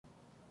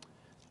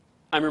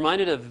I'm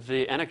reminded of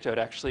the anecdote,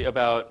 actually,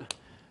 about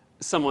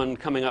someone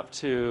coming up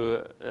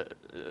to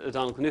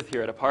Don Knuth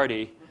here at a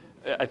party.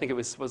 I think it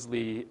was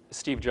supposedly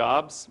Steve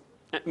Jobs.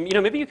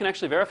 Maybe you can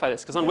actually verify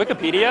this, because on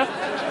Wikipedia...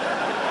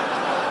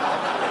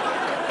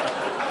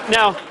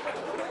 Now,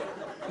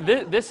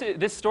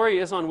 this story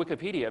is on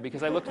Wikipedia,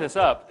 because I looked this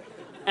up,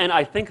 and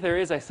I think there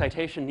is a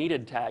citation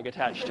needed tag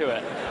attached to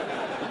it.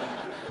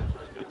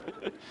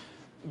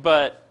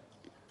 But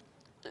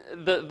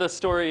the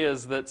story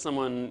is that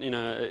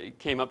someone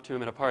came up to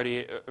him at a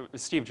party,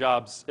 Steve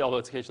Jobs, although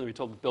it's occasionally we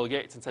told Bill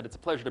Gates, and said, "It's a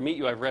pleasure to meet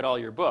you. I've read all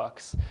your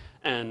books."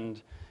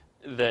 And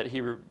that he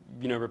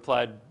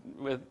replied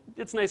with,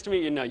 "It's nice to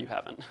meet you. No, you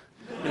haven't."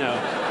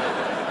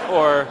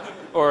 Or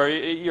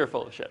 "You're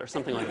full of shit," or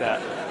something like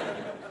that.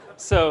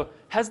 So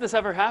has this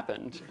ever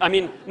happened? I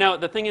mean, now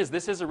the thing is,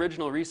 this is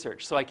original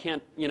research, so I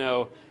can't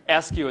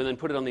ask you and then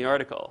put it on the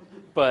article.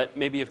 But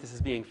maybe if this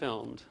is being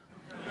filmed.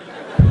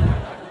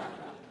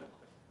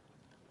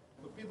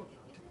 Well, people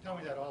tell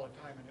me that all the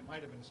time, and it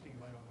might have been Steve,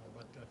 I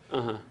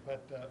don't know,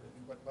 but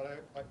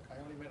I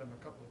only met him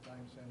a couple of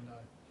times,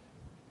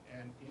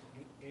 and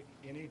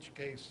in each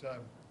case,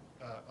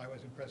 I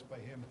was impressed by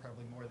him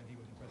probably more than he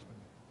was impressed by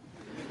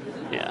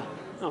me. Yeah.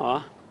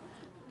 Aw.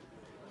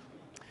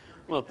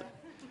 Well,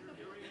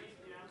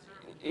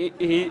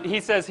 he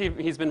says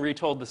he's been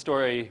retold the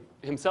story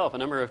himself a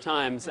number of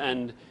times,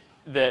 and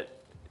that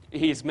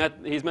he's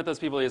met those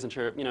people. He isn't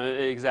sure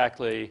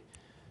exactly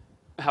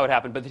how it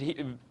happened, but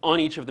that on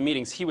each of the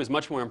meetings he was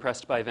much more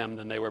impressed by them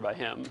than they were by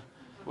him.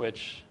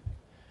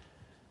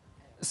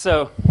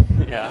 So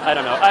yeah, I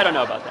don't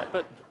know about that,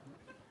 but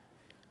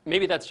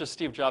maybe that's just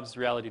Steve Jobs'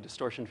 reality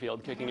distortion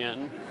field kicking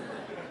in.